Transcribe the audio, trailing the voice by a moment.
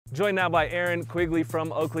Joined now by Aaron Quigley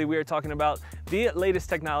from Oakley. We are talking about the latest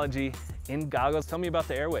technology in goggles. Tell me about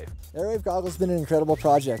the Airwave. Airwave goggles has been an incredible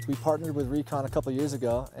project. We partnered with Recon a couple years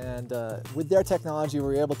ago, and with their technology we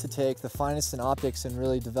were able to take the finest in optics and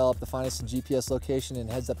really develop the finest in GPS location and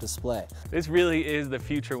heads-up display. This really is the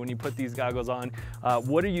future when you put these goggles on.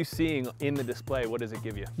 What are you seeing in the display? What does it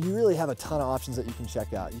give you? You really have a ton of options that you can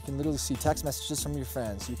check out. You can literally see text messages from your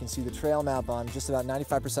friends. You can see the trail map on just about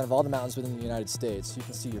 95% of all the mountains within the United States. You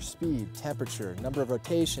can see your speed, temperature, number of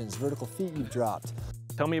rotations, vertical feet you've dropped.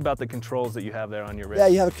 Tell me about the controls that you have there on your wrist. Yeah,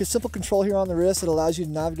 you have a simple control here on the wrist that allows you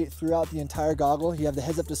to navigate throughout the entire goggle. You have the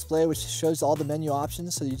heads-up display, which shows all the menu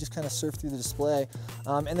options, so you just kind of surf through the display.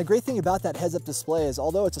 And the great thing about that heads-up display is,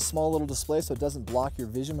 although it's a small little display, so it doesn't block your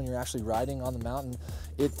vision when you're actually riding on the mountain,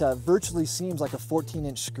 it virtually seems like a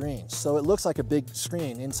 14-inch screen. So it looks like a big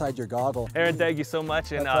screen inside your goggle. Aaron, thank you so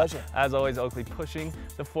much. My pleasure. As always, Oakley pushing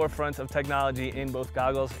the forefront of technology in both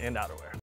goggles and outerwear.